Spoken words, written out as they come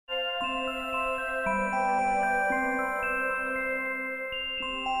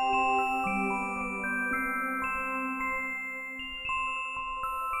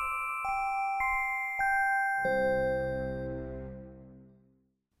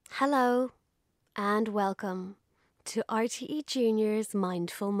Hello and welcome to RTE Junior's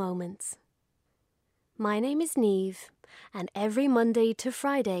Mindful Moments. My name is Neve, and every Monday to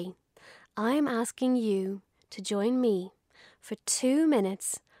Friday, I'm asking you to join me for 2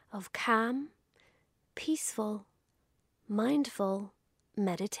 minutes of calm, peaceful, mindful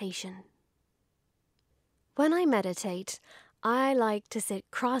meditation. When I meditate, I like to sit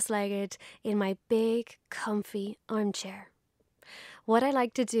cross-legged in my big, comfy armchair. What I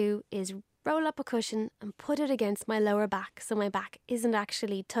like to do is roll up a cushion and put it against my lower back so my back isn't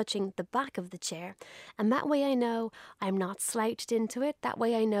actually touching the back of the chair. And that way I know I'm not slouched into it. That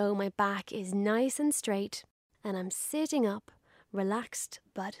way I know my back is nice and straight and I'm sitting up, relaxed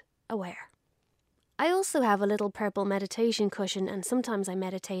but aware. I also have a little purple meditation cushion, and sometimes I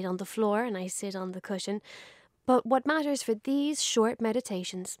meditate on the floor and I sit on the cushion. But what matters for these short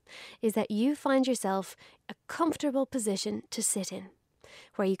meditations is that you find yourself a comfortable position to sit in,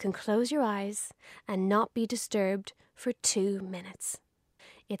 where you can close your eyes and not be disturbed for 2 minutes.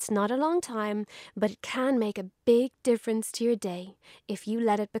 It's not a long time, but it can make a big difference to your day if you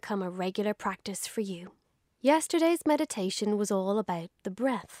let it become a regular practice for you. Yesterday's meditation was all about the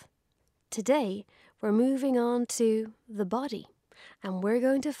breath. Today, we're moving on to the body, and we're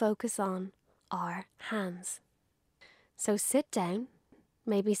going to focus on our hands. So sit down,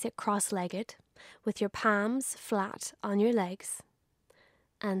 maybe sit cross-legged, with your palms flat on your legs,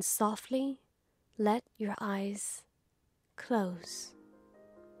 and softly let your eyes close.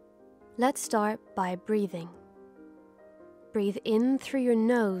 Let's start by breathing. Breathe in through your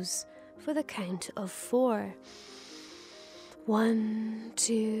nose for the count of 4. 1,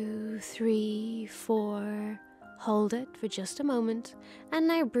 2, 3, 4. Hold it for just a moment, and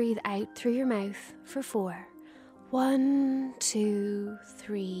now breathe out through your mouth for 4. 1, 2,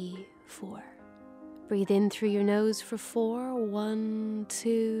 3, 4. Breathe in through your nose for 4. 1,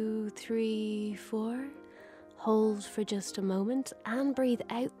 2, 3, 4. Hold for just a moment and breathe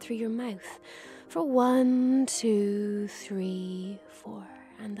out through your mouth for 1, 2, 3, 4.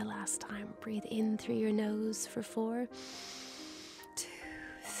 And the last time, breathe in through your nose for 4. 2,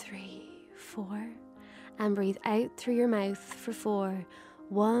 3, 4. And breathe out through your mouth for 4.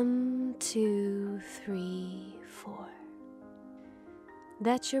 1, 2, 3, 4.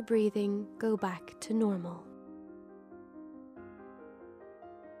 Let your breathing go back to normal.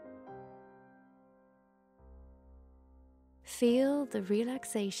 Feel the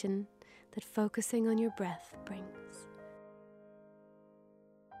relaxation that focusing on your breath brings.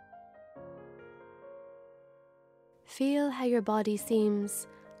 Feel how your body seems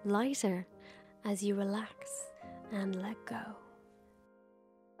lighter as you relax and let go.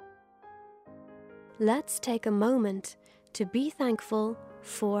 Let's take a moment to be thankful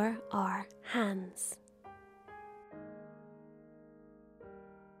for our hands.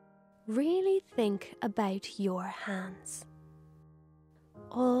 Really think about your hands.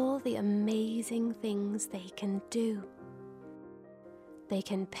 All the amazing things they can do. They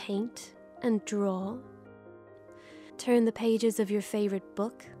can paint and draw, turn the pages of your favorite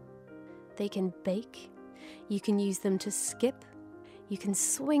book. They can bake. You can use them to skip. You can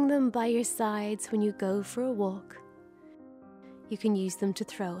swing them by your sides when you go for a walk. You can use them to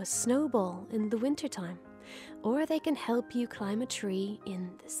throw a snowball in the wintertime, or they can help you climb a tree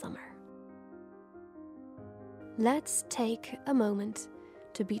in the summer. Let's take a moment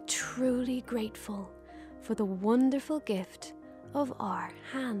to be truly grateful for the wonderful gift of our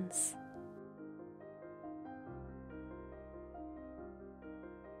hands.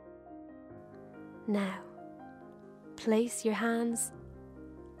 Now, place your hands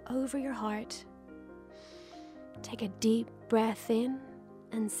over your heart. Take a deep breath in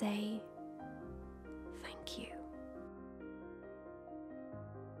and say, "Thank you."